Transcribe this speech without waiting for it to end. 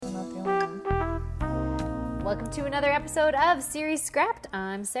welcome to another episode of Series Scrapped.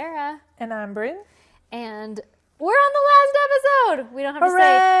 I'm Sarah. And I'm Bryn. And we're on the last episode. We don't have to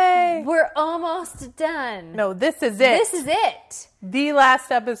say we're almost done. No, this is it. This is it. The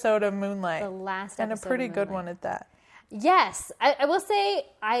last episode of Moonlight. The last episode. And a pretty of good Moonlight. one at that. Yes. I will say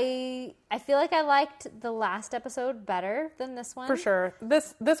I feel like I liked the last episode better than this one. For sure.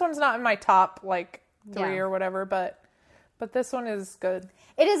 This one's not in my top like 3 Yeah. or whatever, but this one is good.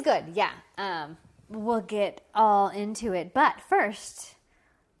 It is good, yeah. We'll get all into it. But first,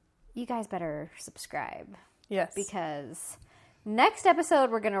 you guys better subscribe. Yes. Because next episode,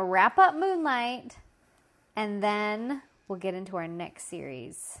 we're going to wrap up Moonlight, and then we'll get into our next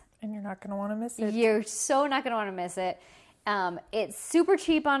series. And you're not going to want to miss it. You're so not going to want to miss it. It's super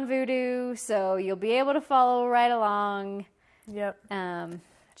cheap on Vudu, so you'll be able to follow right along. Yep.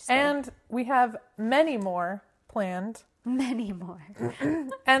 And we have many more planned. many more.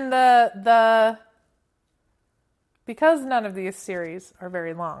 And the because none of these series are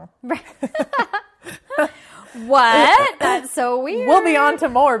very long. Right. What? That's so weird. We'll be on to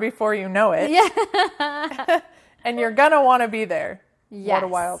more before you know it. Yeah. And you're going to want to be there. Yes. What a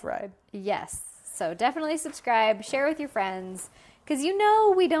wild ride. Yes. So definitely subscribe, share with your friends, because you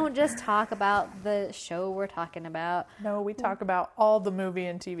know we don't just talk about the show we're talking about. No, we talk about all the movie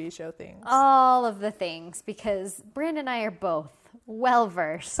and TV show things. All of the things, because Brandon and I are both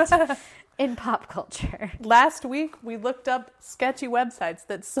well-versed in pop culture. Last week, we looked up sketchy websites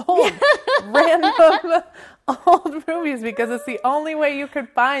that sold random old movies because it's the only way you could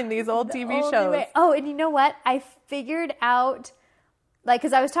find these old TV Only shows. way- Oh, and you know what? I figured out, like,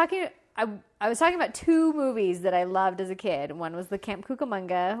 because I was talking about two movies that I loved as a kid. One was the Camp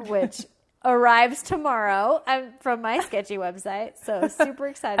Cucamonga, which arrives tomorrow from my sketchy website. So super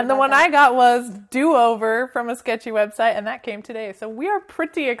excited. And the about one that. I got was Do Over from a sketchy website, and that came today. So we are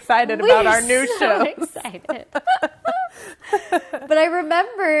pretty excited about our new so shows. Excited. But I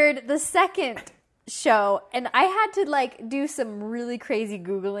remembered the second show, and I had to like do some really crazy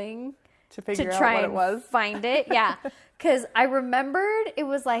Googling To figure to out try what and it was. find it. Yeah. Because I remembered it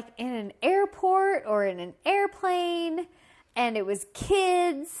was like in an airport or in an airplane, and it was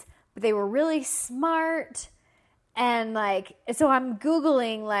kids, but they were really smart. And like, so I'm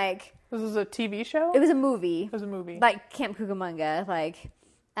Googling, like, This is a TV show? it was a movie. It was a movie. Like Camp Cucamonga, like.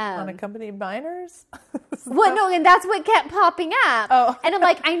 Unaccompanied minors? Well, no, and that's what kept popping up. Oh. And I'm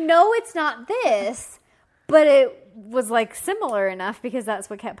like, I know it's not this, but it was like similar enough because that's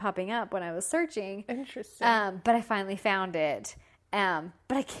what kept popping up when I was searching. Interesting. But I finally found it. But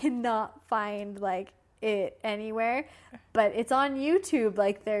I cannot find like it anywhere. But it's on YouTube.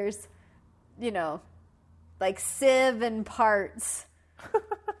 Like there's, like Civ and parts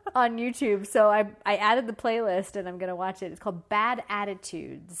on YouTube. So I added the playlist and I'm gonna watch it. It's called Bad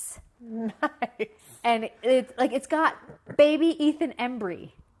Attitudes. Nice. And it's got baby Ethan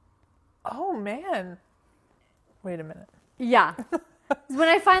Embry. Oh, man. Wait a minute. Yeah. When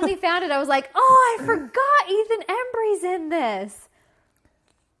I finally found it, I was like, oh, I forgot Ethan Embry's in this.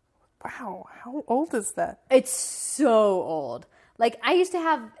 Wow. How old is that? It's so old. Like, I used to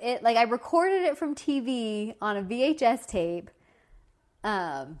have it, like, I recorded it from TV on a VHS tape.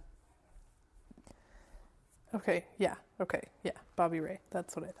 Okay. Yeah. Bobby Ray.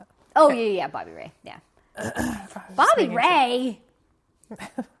 That's what I thought. Oh, Okay. yeah, Bobby Ray. Yeah. Bobby Ray.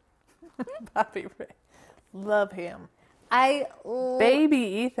 Bobby Ray. Love him. Baby Baby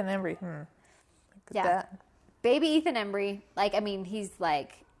Ethan Embry. Look at Yeah. that. Baby Ethan Embry. Like, I mean, he's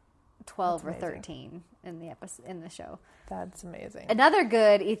like 12 or That's amazing. 13 in the episode, in the show. That's amazing. Another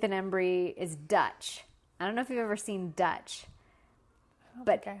good Ethan Embry is Dutch. I don't know if you've ever seen Dutch,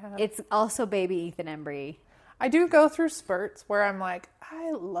 but think I have. it's also baby Ethan Embry. I do go through spurts where I'm like,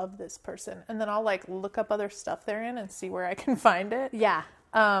 I love this person. And then I'll like look up other stuff they're in and see where I can find it. Yeah.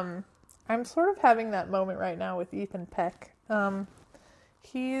 I'm sort of having that moment right now with Ethan Peck.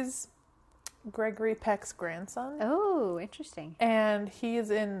 He's Gregory Peck's grandson. Oh, interesting. And he's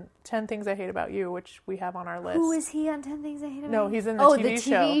in 10 Things I Hate About You, which we have on our list. Who is he on 10 Things I Hate About No, You? he's in the Oh, TV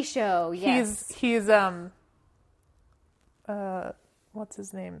the TV show. Yes. He's what's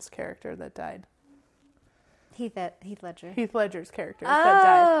his name's character that died? Heath Ledger. Heath Ledger's character that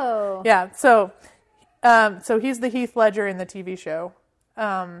died. Oh. Yeah, so he's the Heath Ledger in the TV show.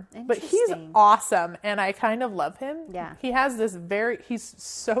 But he's Interesting. awesome, and I kind of love him. Yeah. He has this he's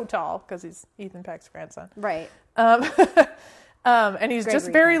so tall because he's Ethan Peck's grandson. Right. And he's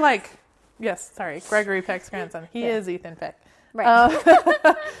just Gregory very Peck. like, Gregory Peck's grandson. He Yeah. is Ethan Peck. Right.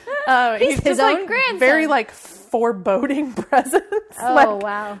 He's his just own like grandson. very like foreboding presence. Oh, Like,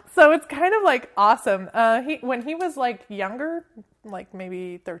 wow. So it's kind of like awesome. When he was like younger, like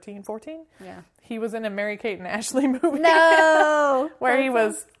maybe 13, 14. Yeah. He was in a Mary-Kate and Ashley movie. No! where he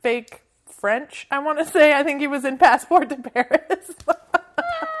was fake French, I want to say. I think he was in Passport to Paris.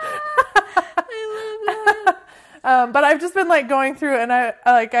 I love that. But I've just been like going through and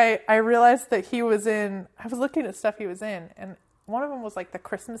I realized that he was in, I was looking at stuff he was in, and one of them was like the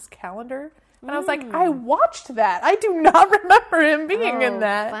Christmas calendar. And I was like, I watched that. I do not remember him being in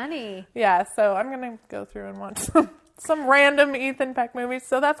that. Funny. Yeah, so I'm going to go through and watch some random Ethan Peck movies.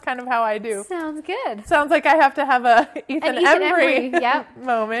 So that's kind of how I do. Sounds good. Sounds like I have to have a Ethan Embry yep.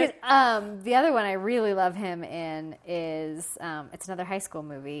 moment. The other one I really love him in is, it's another high school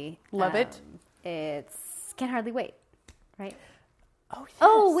movie. Love it. It's Can't Hardly Wait, right? Oh, yes.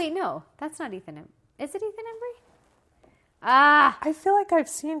 Oh, wait, no. That's not Ethan Embry. Is it Ethan Embry? Ah. I feel like I've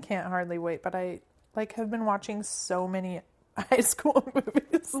seen Can't Hardly Wait, but I like have been watching so many high school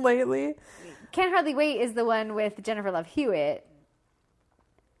movies lately. Can't Hardly Wait is the one with Jennifer Love Hewitt.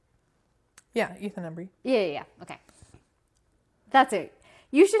 Yeah, Ethan Embry. Yeah. Okay. That's it.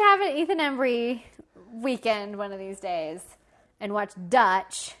 You should have an Ethan Embry weekend one of these days and watch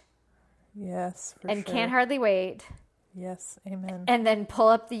Dutch Yes, for and sure. Can't Hardly Wait. Yes, amen. And then pull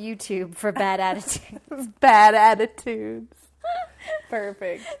up the YouTube for Bad Attitude. Bad Attitudes.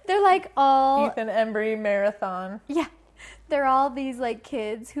 Perfect. They're like all... Ethan Embry marathon. Yeah. They're all these like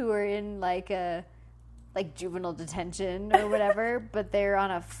kids who are in like a juvenile detention or whatever, but they're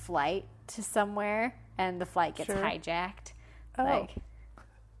on a flight to somewhere and the flight gets hijacked. Oh. Like,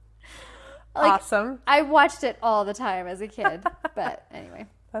 awesome. I watched it all the time as a kid, but anyway.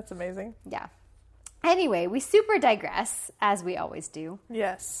 That's amazing. Yeah. Anyway, we super digress, as we always do.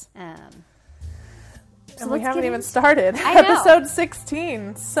 Yes. So And we let's haven't get even into- started. I know. Episode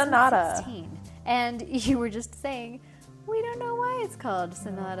 16, Sonata. 16. And you were just saying, we don't know why it's called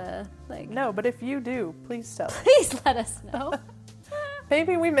Sonata. Like, No, but if you do, please tell us. please let us know.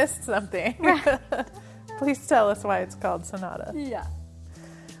 Maybe we missed something. Please tell us why it's called Sonata. Yeah.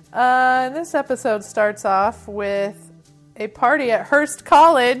 This episode starts off with a party at Hearst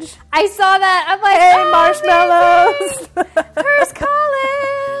College. I saw that. I'm like, Hey, marshmallows! Hearst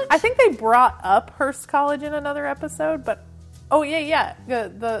College. I think they brought up Hearst College in another episode, but oh yeah. There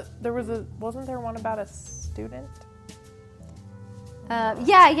wasn't there one about a student?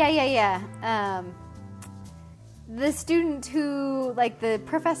 Yeah. The student who, like the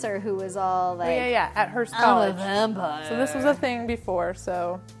professor who was all like, At Hearst I'm College. a vampire. So this was a thing before,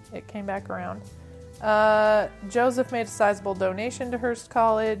 so it came back around. Joseph made a sizable donation to Hearst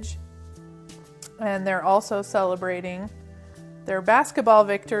College, and they're also celebrating their basketball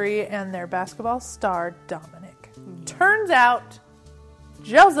victory and their basketball star, Dominic. Turns out,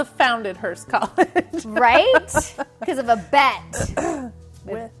 Joseph founded Hearst College. right? Because of a bet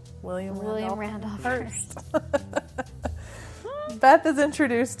With William Randolph Hearst. Beth is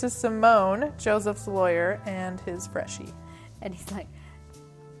introduced to Simone, Joseph's lawyer, and his freshie. And he's like,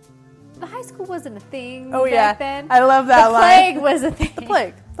 the high school wasn't a thing Oh, back yeah. then. I love that the line. plague was a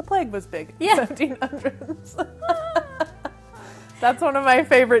thing. The plague was big in Yeah. the 1700s. That's one of my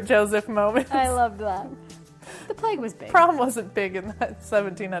favorite Joseph moments. I loved that. The plague was big. Prom wasn't big in the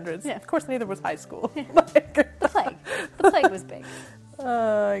 1700s. Yeah. Of course, neither was high school. The plague was big.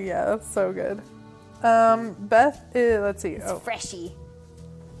 Yeah, that's so good. Beth is, let's see. It's freshy.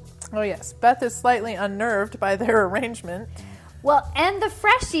 Oh, yes. Beth is slightly unnerved by their arrangement. Well, and the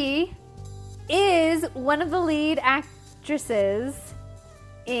freshie is one of the lead actresses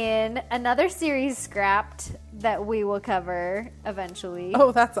in another series scrapped that we will cover eventually.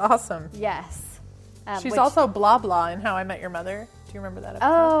 Oh, that's awesome. Yes. She's also Blah Blah in How I Met Your Mother. Do you remember that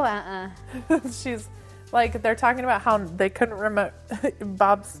episode? She's like, they're talking about how they couldn't remember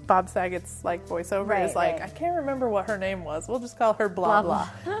Bob Saget's like voiceover Right, is like, right. I can't remember what her name was. We'll just call her Blah Blah.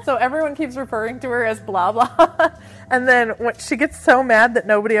 So everyone keeps referring to her as Blah Blah. And then when she gets so mad that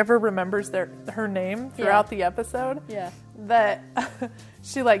nobody ever remembers her name throughout the episode, that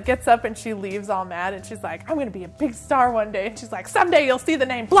she like gets up and she leaves all mad and she's like, I'm going to be a big star one day. And she's like, someday you'll see the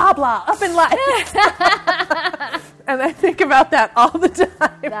name Blah Blah up in lights. And I think about that all the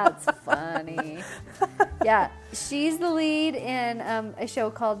time. That's funny. Yeah, she's the lead in a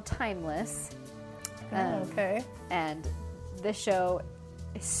show called Timeless. Okay. And the show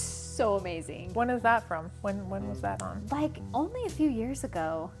is so amazing. When is that from? When was that on? Like, only a few years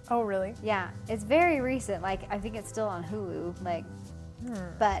ago. Oh, really? Yeah, it's very recent. Like, I think it's still on Hulu. Like,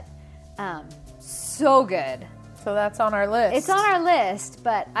 but so good. So that's on our list. It's on our list,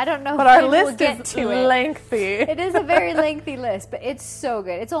 but I don't know But if our we'll list get is to it. lengthy. It is a very lengthy list, but it's so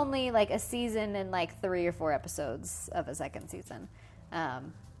good. It's only like a season and like 3 or 4 episodes of a second season.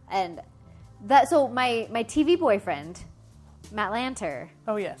 And that, so my TV boyfriend Matt Lanter.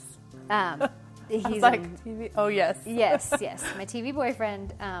 Oh, yes. He's I was like, TV? Oh, yes. yes. My TV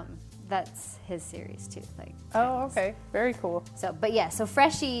boyfriend. That's his series too. Like. Oh, okay. Very cool. So, but yeah. So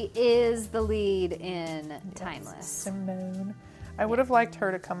Freshie is the lead in Timeless. Simone. I would have liked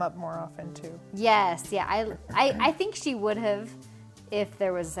her to come up more often too. Yes. Yeah. I think she would have if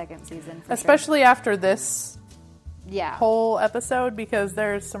there was a second season. For Especially after this. Yeah. Whole episode, because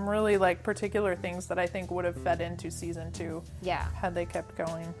there's some really like particular things that I think would have fed into season 2. Yeah. Had they kept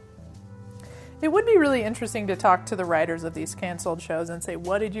going. It would be really interesting to talk to the writers of these canceled shows and say,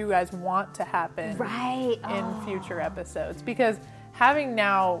 what did you guys want to happen in future episodes? Because having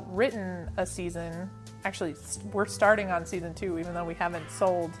now written a season, actually we're starting on season 2, even though we haven't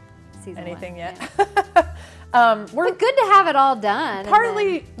sold season anything 1, yet. Yeah. We're good to have it all done.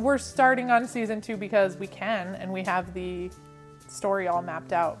 Partly we're starting on season 2 because we can, and we have the story all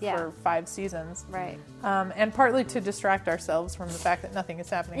mapped out for 5 seasons. Right. And partly to distract ourselves from the fact that nothing is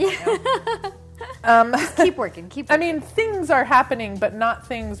happening right now. Just keep working. I mean, things are happening, but not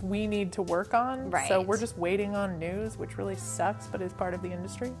things we need to work on. Right. So we're just waiting on news, which really sucks, but is part of the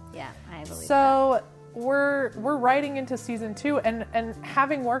industry. Yeah, I believe so we're writing into season 2, and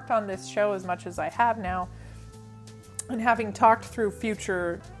having worked on this show as much as I have now, and having talked through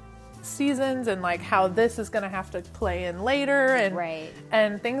future seasons and like how this is going to have to play in later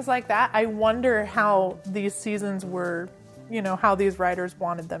and things like that, I wonder how these seasons were, how these writers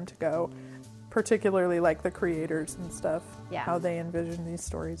wanted them to go, particularly like the creators and stuff, how they envisioned these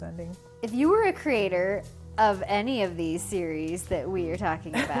stories ending. If you were a creator of any of these series that we are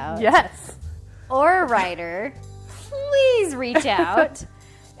talking about, yes, or a writer, please reach out.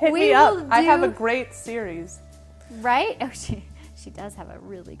 Hit me up. I have a great series. Right? Oh, she does have a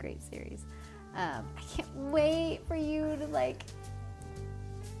really great series. I can't wait for you to like.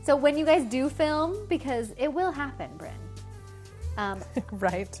 So when you guys do film, because it will happen, Bryn.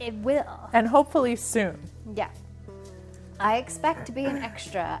 Right. It will. And hopefully soon. Yeah. I expect to be an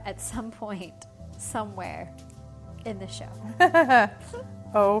extra at some point, somewhere in the show.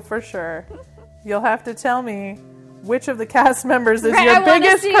 Oh, for sure. You'll have to tell me which of the cast members is your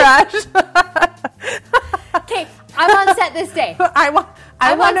biggest crush. Okay, I'm on set this day. I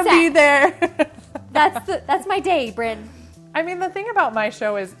want to be there. That's my day, Bryn. I mean, the thing about my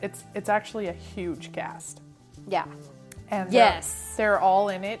show is it's actually a huge cast. Yeah. And they're all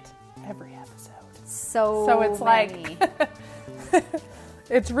in it every episode. So it's many. like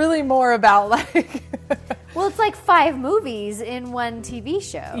it's really more about like well, it's like 5 movies in one TV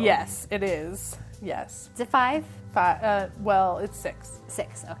show. Yes, it is. Yes. Is it 5? 5. Well, it's 6.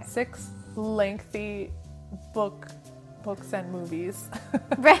 6. Okay. 6 lengthy books and movies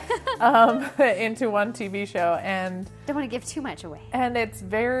into one TV show, and don't want to give too much away. And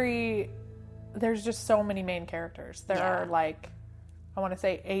there's just so many main characters. There are like, I want to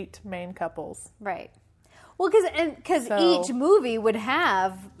say 8 main couples. Right. Well, because each movie would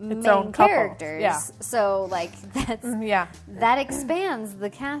have its main own couple. Characters. Yeah. So like that expands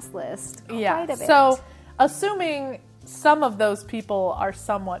the cast list quite a bit. So assuming some of those people are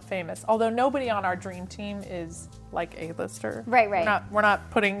somewhat famous, although nobody on our dream team is like A-lister. Right. We're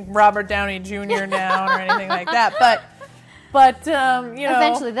not putting Robert Downey Jr. down or anything like that. But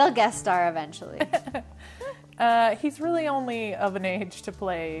eventually they'll guest star. Eventually, he's really only of an age to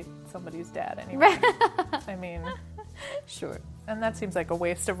play somebody's dad anyway. I mean, sure. And that seems like a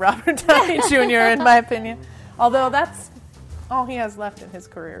waste of Robert Downey Jr. in my opinion. Although that's all he has left in his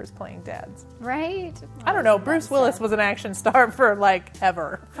career is playing dads. Right? I don't know. Bruce Willis was an action star for like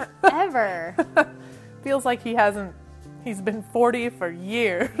ever. Forever. Feels like he's been 40 for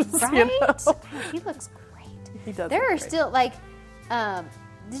years. Right? He looks great. He does. There are great. still like, were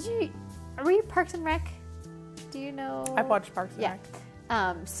you Parks and Rec? Do you know? I've watched Parks and Rec.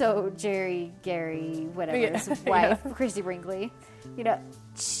 So Gary, whatever's wife, Christy Brinkley,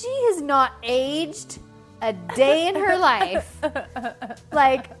 she has not aged a day in her life.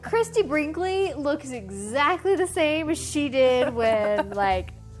 Like, Christy Brinkley looks exactly the same as she did when,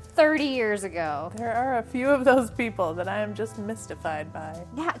 like, 30 years ago. There are a few of those people that I am just mystified by.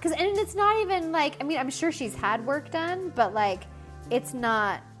 Yeah, and it's not even, like, I mean, I'm sure she's had work done, but, like, it's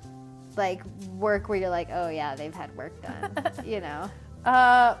not, like, work where you're like, oh, yeah, they've had work done,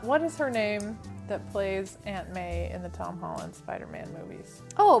 What is her name that plays Aunt May in the Tom Holland Spider-Man movies?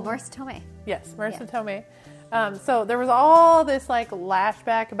 Oh, Marissa Tomei. Yes, Marissa Tomei. So there was all this like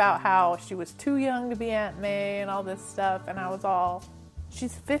lashback about how she was too young to be Aunt May and all this stuff, and I was all,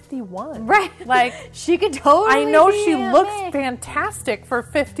 she's 51. Right. Like, she could totally I know be she Aunt looks May. fantastic for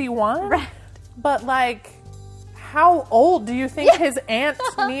 51. Right. But like, how old do you think his aunt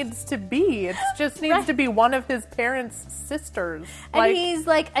needs to be? It just needs to be one of his parents' sisters. And he's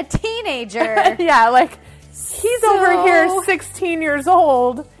like a teenager. Yeah, like he's over here 16 years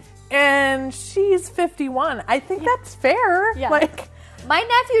old and she's 51. I think that's fair. Yeah. Like, my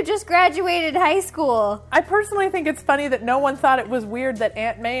nephew just graduated high school. I personally think it's funny that no one thought it was weird that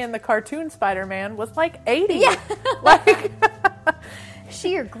Aunt May in the cartoon Spider-Man was like 80. Yeah. Like, is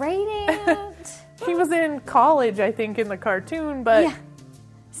she your great aunt? he was in college, I think, in the cartoon, but Yeah.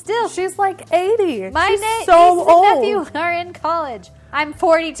 Still, she's like 80. my she's so niece old. and nephew are in college. I'm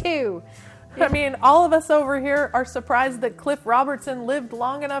 42. I mean, all of us over here are surprised that Cliff Robertson lived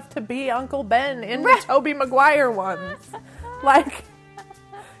long enough to be Uncle Ben in the Tobey Maguire ones. Like,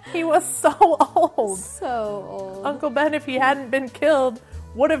 he was so old. So old. Uncle Ben, if he hadn't been killed,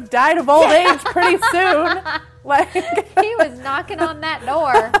 would have died of old age pretty soon. Like, He was knocking on that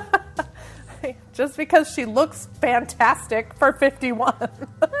door. just because she looks fantastic for 51.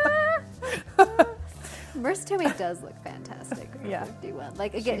 Marissa Tomei does look fantastic. Yeah. 51.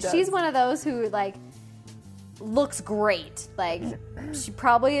 Like, again, She does. she's one of those who, like, looks great. Like, she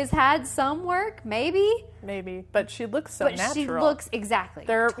probably has had some work, maybe. Maybe, but she looks so But natural. she looks exactly.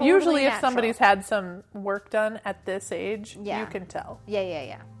 They're totally usually, if natural. somebody's had some work done at this age, Yeah. you can tell.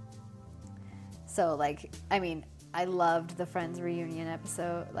 Yeah. So, like, I mean, I loved the Friends reunion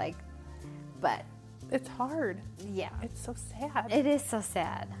episode, like, but It's hard. yeah, It's so sad. it is so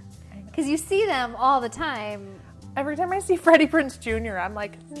sad I know. because you see them all the time. Every time I see Freddie Prinze Jr., I'm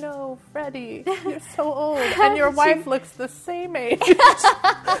like, no, Freddie, you're so old. How And your did wife you- looks the same age.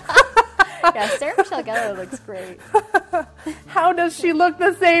 Yeah, Sarah Michelle Gellar looks great. How does she look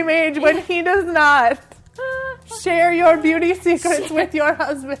the same age when he does not? Share your beauty secrets with your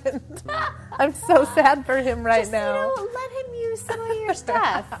husband. I'm so sad for him right Just, now. you know, let him use some of your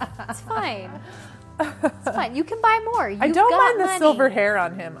stuff. It's fine. It's fine. You can buy more. I You've don't got mind the money. silver hair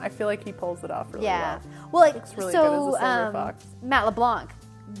on him. I feel like he pulls it off really Yeah. well. Well, like, Looks really so good as a silver fox. Matt LeBlanc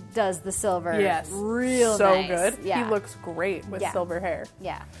does the silver. Yes. Real so nice. good. Yeah. He looks great with Yeah. silver hair.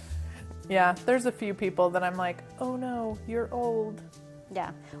 Yeah. Yeah, there's a few people that I'm like, oh no, you're old.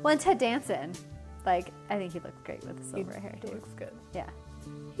 Yeah. Well, and Ted Danson, like, I think he looked great with the He silver hair, too. looks good. Yeah.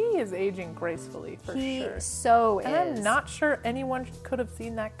 He is aging gracefully for He sure. so And is. I'm not sure anyone could have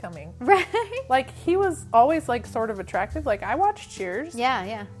seen that coming. Right? Like, he was always, like, sort of attractive. Like, I watched Cheers.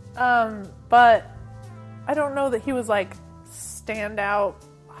 Yeah. But I don't know that he was, like, standout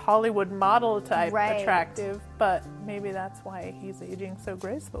Hollywood model type Right. attractive. But maybe that's why he's aging so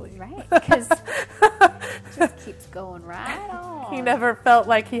gracefully. Right. Because just keeps going right on. He never felt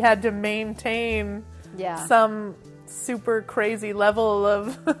like he had to maintain Yeah. some super crazy level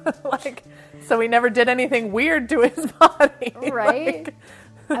of, like, so he never did anything weird to his body. Right? Like,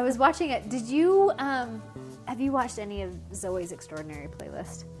 I was watching it. Did you, have you watched any of Zoe's Extraordinary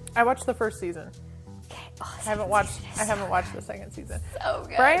Playlist? I watched the first season. Okay. Oh, I haven't watched the second season. So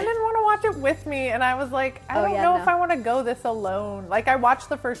good. Brian didn't want to watch it with me, and I was like, I don't know if I want to go this alone. Like, I watched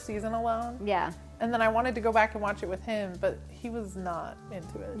the first season alone, Yeah. and then I wanted to go back and watch it with him, but he was not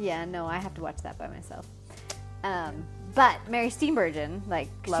into it. Yeah, no, I have to watch that by myself. But Mary Steenburgen, like,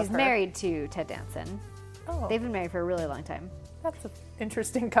 Love she's her. married to Ted Danson. Oh, They've been married for a really long time. that's an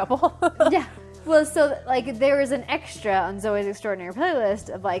interesting couple. Yeah. Well, so, like, there was an extra on Zoe's Extraordinary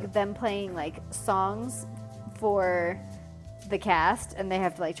Playlist of, like, them playing, like, songs for the cast, and they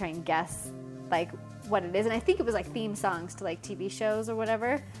have to, like, try and guess, like, what it is. And I think it was, like, theme songs to, like, TV shows or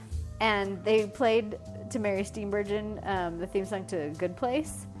whatever. And they played to Mary Steenburgen the theme song to Good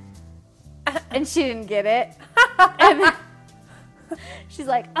Place. And she didn't get it. And then she's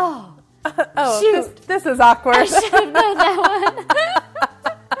like, oh, shoot. This is awkward. I should have known that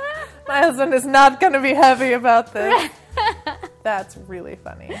one. My husband is not going to be happy about this. That's really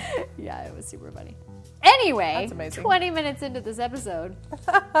funny. Yeah, it was super funny. Anyway, That's amazing. 20 minutes into this episode,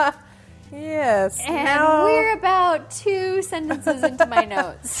 Yes. and now- we're about 2 sentences into my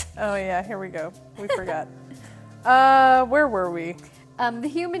notes. Oh yeah, here we go. We forgot. Where were we? The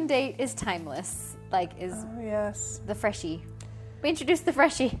human date is timeless, like, is Oh yes. the freshie. We introduced the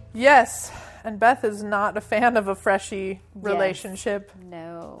freshie. Yes. And Beth is not a fan of a freshie relationship.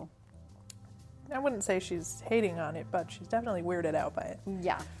 No. I wouldn't say she's hating on it, but she's definitely weirded out by it.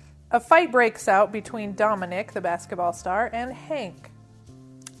 Yeah. A fight breaks out between Dominic, the basketball star, and Hank.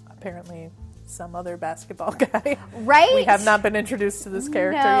 Apparently some other basketball guy. Right? We have not been introduced to this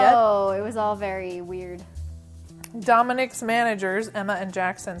character yet. No, it was all very weird. Dominic's managers, Emma and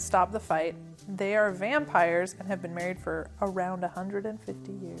Jackson, stop the fight. They are vampires and have been married for around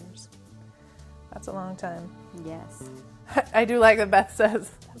 150 years. That's a long time. Yes. I do like that Beth says,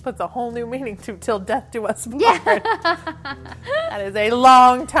 puts a whole new meaning to till death do us part. Yeah. That is a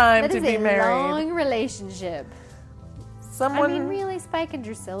long time That to is be a married. long relationship. Someone, I mean, really, Spike and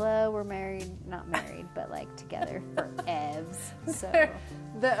Drusilla were married, not married, but like together for evs. So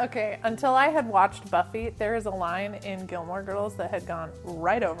okay, until I had watched Buffy, there is a line in Gilmore Girls that had gone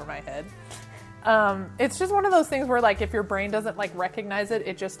right over my head. It's just one of those things where, like, if your brain doesn't like recognize it,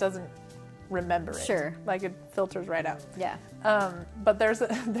 it just doesn't remember it. Sure. Like it filters right out. yeah. But there's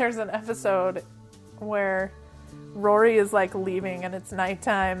an episode where Rory is like leaving and it's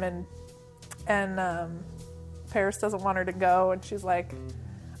nighttime and Paris doesn't want her to go and she's like,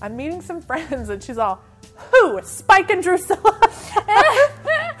 I'm meeting some friends, and she's all, who? Spike and Drusilla.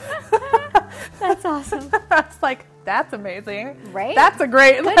 That's awesome. It's like, that's amazing. Right? That's a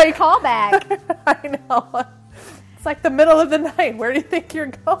great Good like callback. I know. It's like the middle of the night. Where do you think you're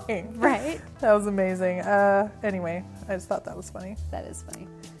going? Right. That was amazing. Anyway, I just thought that was funny. That is funny.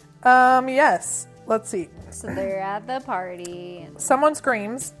 Yes. Let's see. So they're at the party. And Someone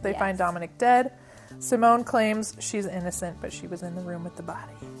screams. They Yes. find Dominic dead. Simone claims she's innocent, but she was in the room with the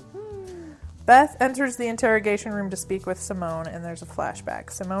body. Beth enters the interrogation room to speak with Simone, and there's a flashback.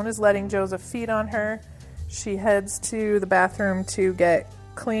 Simone is letting Joseph feed on her. She heads to the bathroom to get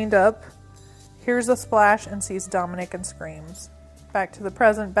cleaned up, hears a splash, and sees Dominic and screams. Back to the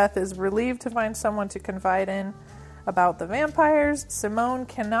present, Beth is relieved to find someone to confide in about the vampires. Simone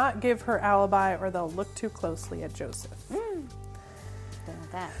cannot give her alibi or they'll look too closely at Joseph. done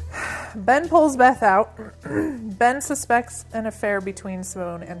with that. Ben pulls Beth out. Ben suspects an affair between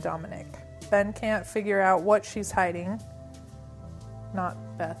Simone and Dominic. Ben can't figure out what she's hiding. Not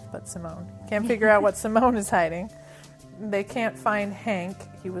Beth, but Simone. Can't figure out what Simone is hiding. They can't find Hank.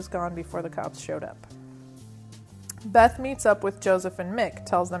 He was gone before the cops showed up. Beth meets up with Joseph and Mick,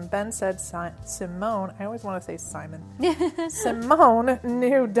 tells them Ben said Simone, I always want to say Simon. Simone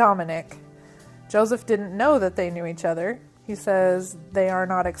knew Dominic. Joseph didn't know that they knew each other. He says they are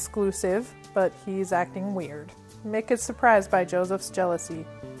not exclusive, but he's acting weird. Mick is surprised by Joseph's jealousy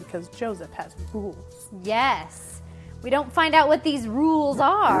because Joseph has rules. Yes. We don't find out what these rules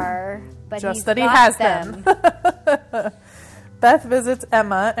are, but Just he's that he got has them. Beth visits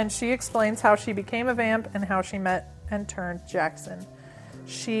Emma, and she explains how she became a vamp and how she met and turned Jackson.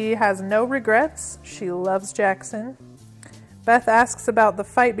 She has no regrets. She loves Jackson. Beth asks about the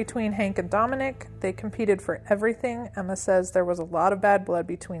fight between Hank and Dominic. They competed for everything. Emma says there was a lot of bad blood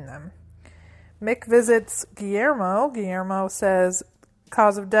between them. Mick visits Guillermo. Guillermo says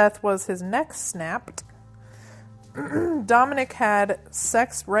cause of death was his neck snapped. Dominic had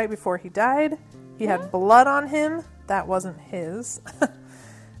sex right before he died. He had blood on him. That wasn't his.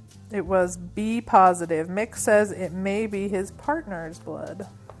 It was B positive. Mick says it may be his partner's blood.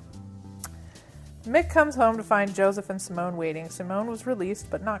 Mick comes home to find Joseph and Simone waiting. Simone was released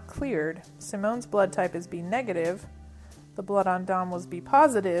but not cleared. Simone's blood type is B negative. The blood on Dom was B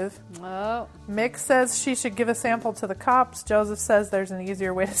positive. Oh. Mick says she should give a sample to the cops. Joseph says there's an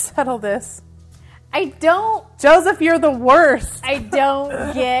easier way to settle this. Joseph, you're the worst. I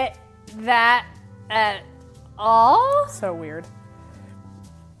don't get that at all. So weird.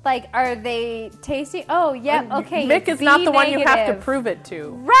 Like, are they tasting? Oh, yeah, okay. Mick is B not the one you have to negative. prove it to.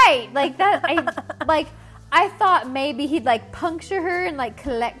 Right, like that. I thought maybe he'd like puncture her and like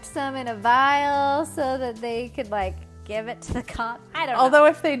collect some in a vial so that they could like give it to the cop. I don't know. Although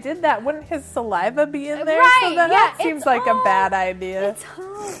if they did that, wouldn't his saliva be in there? Right, So that yeah, seems it's like a all- bad idea. It's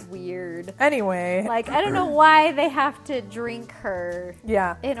all weird. Anyway, Like, I don't know why they have to drink her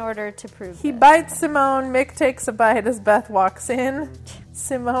yeah. in order to prove He this. bites Simone. Mick takes a bite as Beth walks in.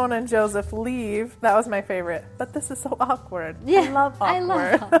 Simone and Joseph leave. That was my favorite. But this is so awkward. Yeah, I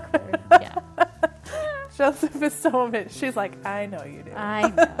love awkward. awkward. Yeah. Joseph is so mad. She's like, I know you do.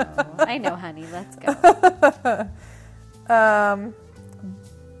 I know, honey. Let's go.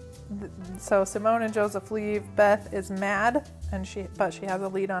 So Simone and Joseph leave. Beth is mad, but she has a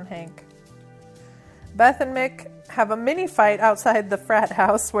lead on Hank. Beth and Mick have a mini fight outside the frat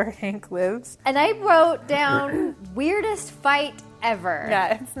house where Hank lives. And I wrote down weirdest fight ever.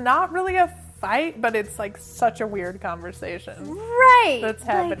 Yeah, it's not really a fight, but it's like such a weird conversation Right. that's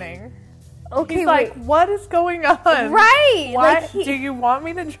happening. Okay, He's like, what is going on? Right. What? Like Do you want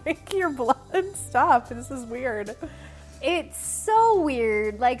me to drink your blood? Stop. This is weird. It's so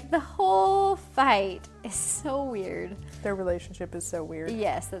weird. Like, the whole fight is so weird. Their relationship is so weird.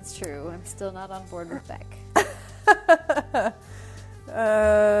 Yes, that's true. I'm still not on board with Beck.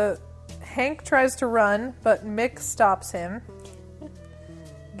 Hank tries to run, but Mick stops him.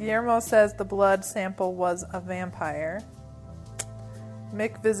 Guillermo says the blood sample was a vampire.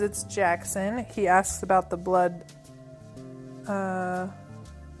 Mick visits Jackson. He asks about the blood. The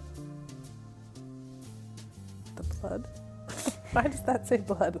blood? Why does that say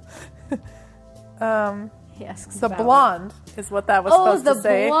blood? He asks The about blonde is what that was supposed to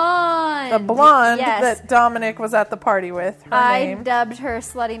say. Blonde. The blonde Yes. that Dominic was at the party with. Her I name. dubbed her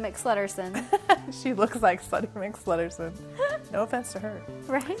Slutty McSlutterson. She looks like Slutty McSlutterson. No offense to her.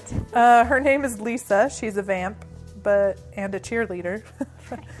 Right? Her name is Lisa. She's a vamp, and a cheerleader.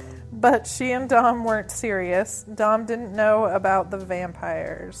 But she and Dom weren't serious. Dom didn't know about the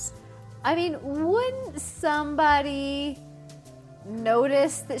vampires. I mean, wouldn't somebody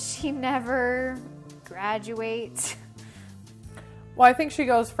notice that she never graduates? Well, I think she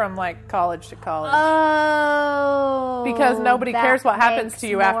goes from like college to college. Oh. Because nobody that cares what happens makes to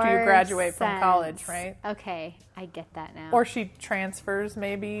you after you more graduate from college, sense. right? Okay, I get that now. Or she transfers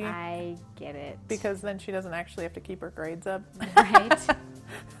maybe. I get it. Because then she doesn't actually have to keep her grades up. Right?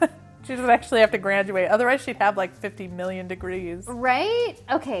 She doesn't actually have to graduate. Otherwise, she'd have like 50 million degrees. Right?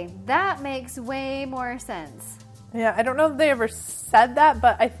 Okay, that makes way more sense. Yeah, I don't know if they ever said that,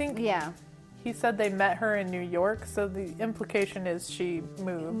 but I think Yeah. he said they met her in New York, so the implication is she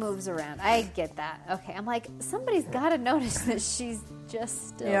Moves around. I get that. Okay, I'm like, somebody's got to notice that she's just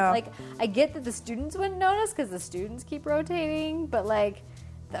still. Yeah. Like, I get that the students wouldn't notice because the students keep rotating, but like,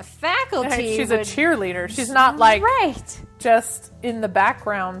 the faculty. She's would, a cheerleader. She's not like right. just in the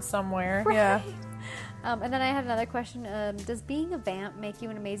background somewhere. Right. Yeah. And then I had another question. Does being a vamp make you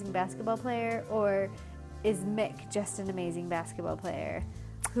an amazing basketball player, or is Mick just an amazing basketball player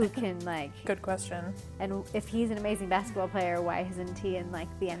who can like? Good question. And if he's an amazing basketball player, why isn't he in like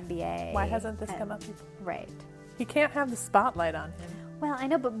the NBA? Why hasn't this come up before? Right. He can't have the spotlight on him. Well, I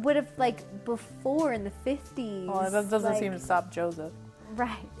know, but what if like before in the 50s? Well, that doesn't like, seem to stop Joseph.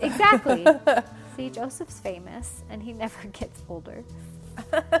 Right. Exactly. See, Joseph's famous, and he never gets older.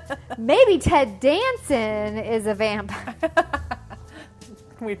 Maybe Ted Danson is a vampire.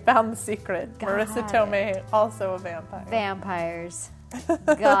 We found the secret. Got Marissa Tomei, also a vampire. Vampires.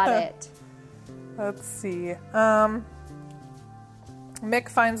 Got it. Let's see. Mick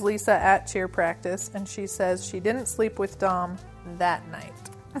finds Lisa at cheer practice, and she says she didn't sleep with Dom that night.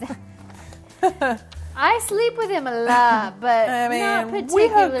 I sleep with him a lot, but I not mean, particularly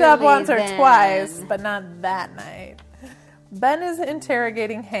we hooked up once or then. twice, but not that night. Ben is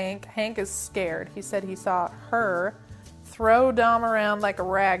interrogating Hank. Hank is scared. He said he saw her throw Dom around like a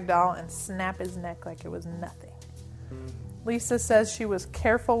rag doll and snap his neck like it was nothing. Lisa says she was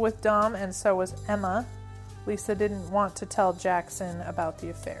careful with Dom, and so was Emma. Lisa didn't want to tell Jackson about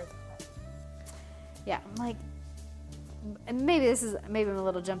the affair, though. Yeah, like, and maybe I'm a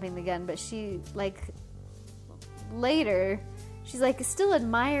little jumping the gun, but she, like, later, she's, like, still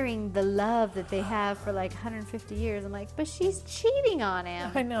admiring the love that they have for, like, 150 years. I'm like, but she's cheating on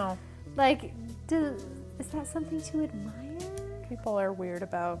him. I know. Like, is that something to admire? People are weird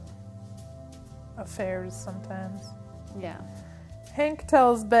about affairs sometimes. Yeah. Hank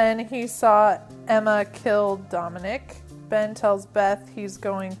tells Ben he saw Emma kill Dominic. Ben tells Beth he's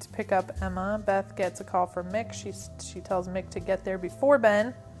going to pick up Emma. Beth gets a call from Mick. She tells Mick to get there before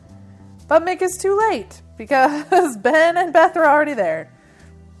Ben. But Mick is too late because Ben and Beth are already there.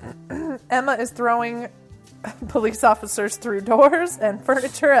 Emma is throwing police officers through doors and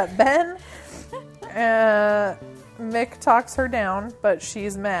furniture at Ben. Mick talks her down, but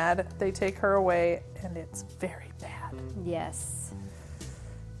she's mad. They take her away, and it's very bad. Yes.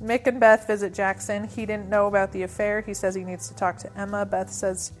 Mick and Beth visit Jackson. He didn't know about the affair. He says he needs to talk to Emma. Beth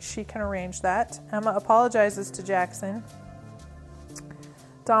says she can arrange that. Emma apologizes to Jackson.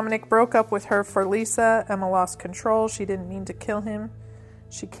 Dominic broke up with her for Lisa. Emma lost control. She didn't mean to kill him.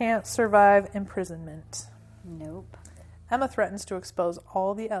 She can't survive imprisonment. Nope. Emma threatens to expose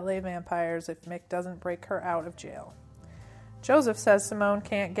all the LA vampires if Mick doesn't break her out of jail. Joseph says Simone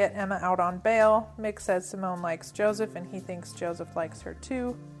can't get Emma out on bail. Mick says Simone likes Joseph, and he thinks Joseph likes her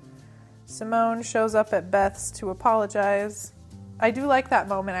too. Simone shows up at Beth's to apologize. I do like that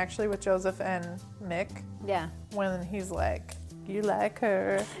moment, actually, with Joseph and Mick. Yeah. When he's like, you like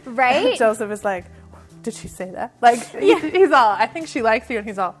her. Right? And Joseph is like, did she say that? Like, yeah. He's all, I think she likes you, and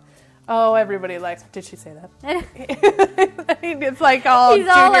he's all, oh, everybody likes her. Did she say that? It's like all he's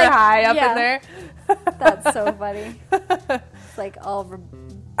junior all like, high up yeah. in there. That's so funny. It's like all...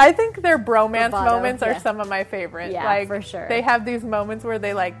 I think their bromance bravado, moments are yeah. some of my favorite. Yeah, like, for sure. They have these moments where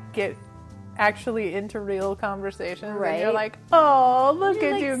they like get actually into real conversations, right? And you're like, oh, look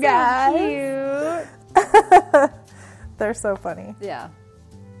at like, you so guys. Cute. They're so funny. Yeah.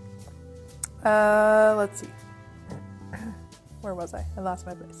 Let's see. Where was I? I lost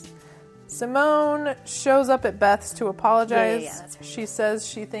my place. Simone shows up at Beth's to apologize. Yeah, that's right. She says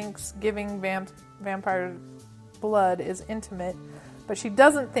she thinks giving vampire blood is intimate, but she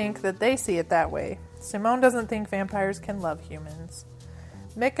doesn't think that they see it that way. Simone doesn't think vampires can love humans.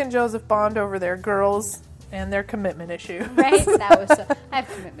 Mick and Joseph bond over their girls and their commitment issue. Right? That was so... I have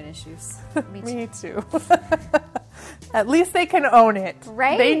commitment issues. Me too. At least they can own it.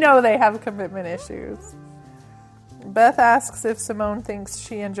 Right? They know they have commitment issues. Beth asks if Simone thinks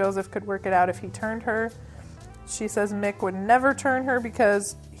she and Joseph could work it out if he turned her. She says Mick would never turn her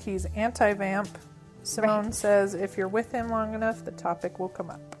because he's anti-vamp. Simone says if you're with him long enough, the topic will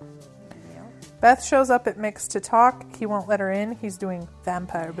come up. Yeah. Beth shows up at Mick's to talk. He won't let her in. He's doing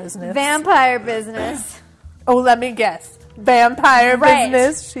vampire business. Vampire business. Oh, let me guess. Vampire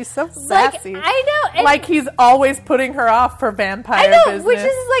business. She's so sassy. Like, I know. And like he's always putting her off for vampire I know, business. which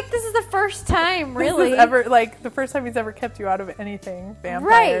is like, this is the first time, really. This is ever, like, the first time he's ever kept you out of anything vampire.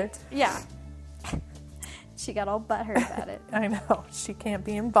 Right. Yeah. She got all butthurt about it. I know. She can't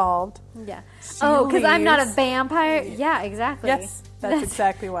be involved. Yeah. She Oh, because I'm not a leaves. vampire? Yeah, exactly. Yes, that's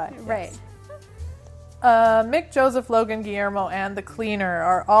exactly why. Right. Yes. Mick, Joseph, Logan, Guillermo, and the cleaner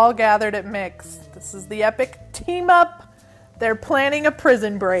are all gathered at Mick's. This is the epic team up. They're planning a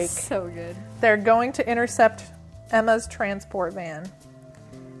prison break. So good. They're going to intercept Emma's transport van.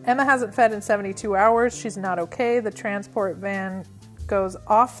 Emma hasn't fed in 72 hours. She's not okay. The transport van goes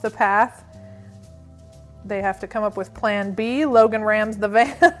off the path. They have to come up with plan B. Logan rams the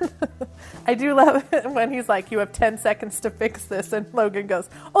van. I do love it when he's like, you have 10 seconds to fix this. And Logan goes,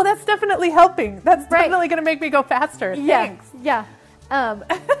 oh, that's definitely helping. That's definitely going to make me go faster. Yeah. Thanks. Yeah.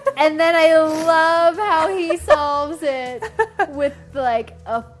 And then I love how he solves it with like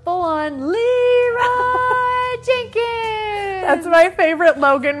a full-on Leroy Jenkins. That's my favorite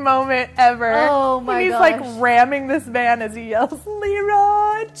Logan moment ever. Oh my and he's gosh. like ramming this van as he yells,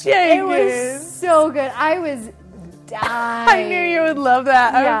 Leroy Jenkins. It was so good. I was dying. I knew you would love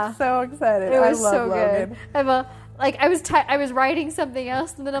that. Yeah. I'm so excited. It was I love so Logan. good. I was writing something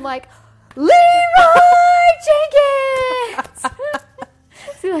else, and then I'm like, Leroy Jenkins.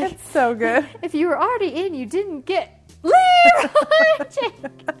 So like, It's so good. if you were already in, you didn't get Leroy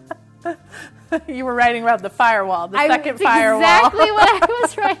Jenkins. You were writing about the firewall, the second That's firewall. exactly what I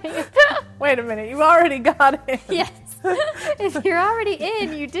was writing about. Wait a minute, you already got it. Yes. If you're already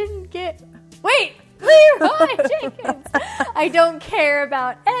in, you didn't get... Wait! Leroy Jenkins! I don't care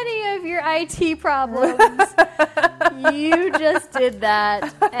about any of your IT problems. You just did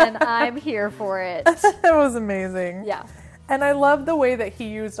that, and I'm here for it. It was amazing. Yeah. And I love the way that he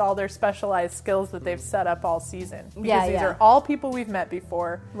used all their specialized skills that they've set up all season. Because these Yeah. are all people we've met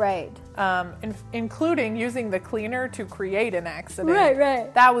before. Right. Including using the cleaner to create an accident.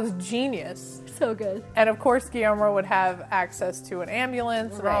 Right. That was genius. So good. And of course, Guillermo would have access to an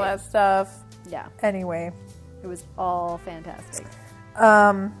ambulance and all Right. that stuff. Yeah. Anyway. It was all fantastic.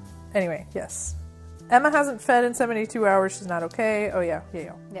 Anyway, yes. Emma hasn't fed in 72 hours. She's not okay. Oh, yeah.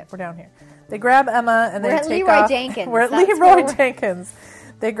 Yep. We're down here. They grab Emma and We're they at take Leroy off. Jenkins. We're at That's Leroy where we're- Jenkins.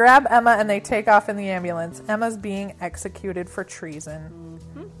 They grab Emma and they take off in the ambulance. Emma's being executed for treason.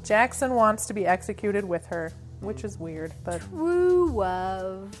 Mm-hmm. Jackson wants to be executed with her, which is weird, but True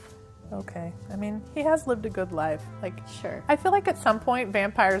love. okay. I mean, he has lived a good life. Like, Sure. I feel like at some point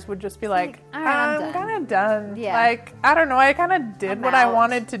vampires would just be like, All right, I'm I'm done." kind of done. Yeah. Like, I don't know. I kind of did I'm what I out.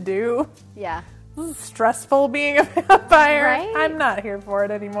 wanted to do. Yeah. This is stressful being a vampire. Right? I'm not here for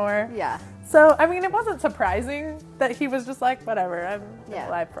it anymore. Yeah. So, I mean, it wasn't surprising that he was just like, whatever, I've been Yeah.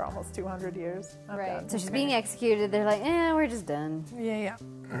 alive for almost 200 years. I'm Right. done. So she's Okay. being executed. They're like, we're just done. Yeah.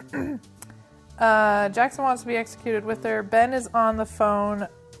 Jackson wants to be executed with her. Ben is on the phone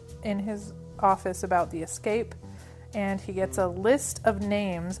in his office about the escape, and he gets a list of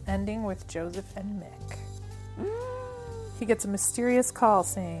names ending with Joseph and Mick. He gets a mysterious call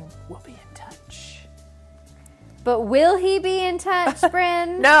saying, we'll be in touch. But will he be in touch,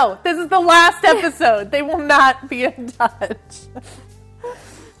 Bryn? No, this is the last episode. They will not be in touch.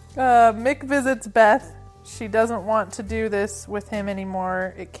 Mick visits Beth. She doesn't want to do this with him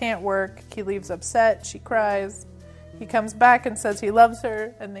anymore. It can't work. He leaves upset. She cries. He comes back and says he loves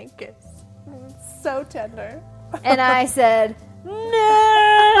her, and they kiss. It's so tender. And I said,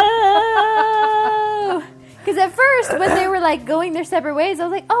 no! Because at first, when they were like going their separate ways, I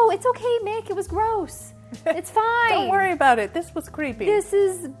was like, oh, it's okay, Mick. It was gross. It's fine. Don't worry about it. This was creepy. This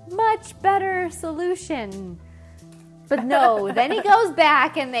is much better solution. But no, then he goes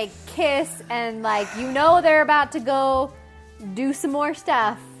back and they kiss and like, you know, they're about to go do some more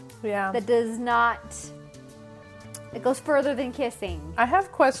stuff Yeah. that does not, it goes further than kissing. I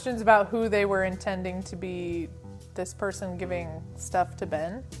have questions about who they were intending to be this person giving stuff to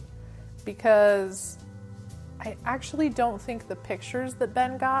Ben. because I actually don't think the pictures that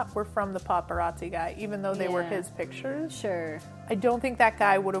Ben got were from the paparazzi guy, even though they were his pictures. Sure. I don't think that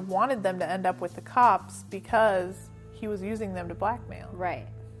guy would have wanted them to end up with the cops because he was using them to blackmail. Right.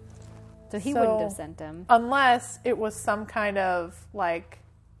 So he wouldn't have sent them. Unless it was some kind of, like,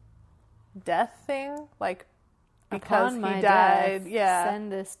 death thing. Like, because Upon my he died. death,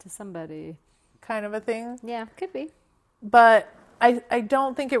 send this to somebody. Kind of a thing. Yeah, could be. But I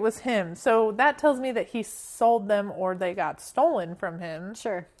don't think it was him. So that tells me that he sold them or they got stolen from him.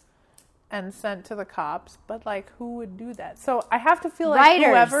 Sure. And sent to the cops. But, like, who would do that? So I have to feel like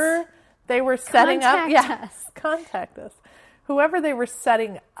whoever they were setting up. Contact us. Whoever they were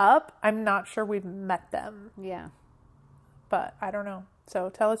setting up, I'm not sure we've met them. Yeah. But I don't know. So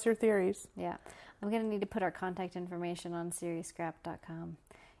tell us your theories. Yeah. I'm going to need to put our contact information on SeriesScrap.com.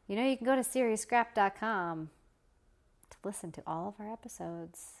 You know, you can go to SeriesScrap.com to listen to all of our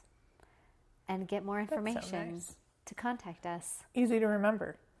episodes and get more information to contact us. Easy to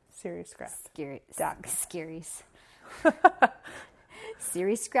remember. SeriesScrap. Scaries.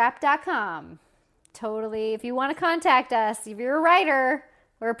 SeriesScrap.com. Totally. If you want to contact us, if you're a writer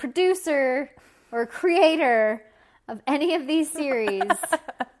or a producer or a creator of any of these series,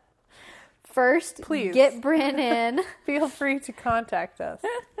 first, please get Bryn in. Feel free to contact us.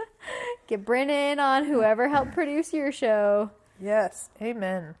 Get Bryn in on whoever helped produce your show. Yes.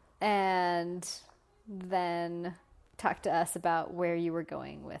 Amen. And then talk to us about where you were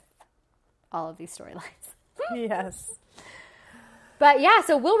going with all of these storylines. Yes. But yeah,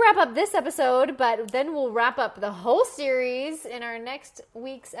 so we'll wrap up this episode, but then we'll wrap up the whole series in our next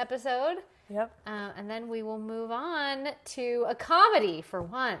week's episode. Yep. And then we will move on to a comedy for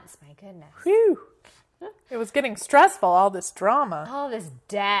once. My goodness. Whew. It was getting stressful, all this drama. All this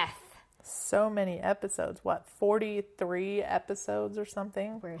death. So many episodes. What, 43 episodes or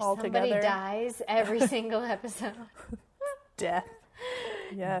something? Where altogether? Somebody dies every single episode. Death.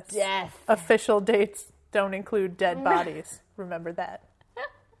 Yes. Death. Official dates don't include dead bodies. Remember that.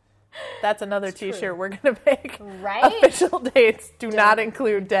 That's another It's t-shirt true. we're going to make. Right? Official dates do not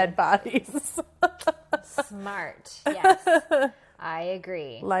include dead bodies. Smart. Yes. I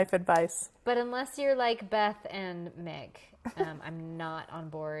agree. Life advice. But unless you're like Beth and Mick, I'm not on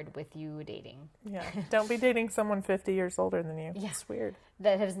board with you dating. Yeah. Don't be dating someone 50 years older than you. Yeah. It's weird.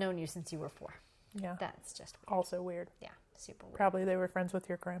 That has known you since you were 4. Yeah. That's just weird. Also weird. Yeah. Super weird. Probably they were friends with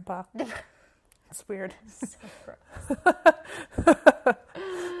your grandpa. It's weird. So gross.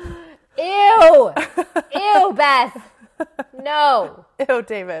 Ew! Ew, Beth! No! Ew,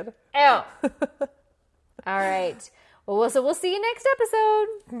 David. Ew! All right. Well, so we'll see you next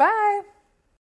episode. Bye.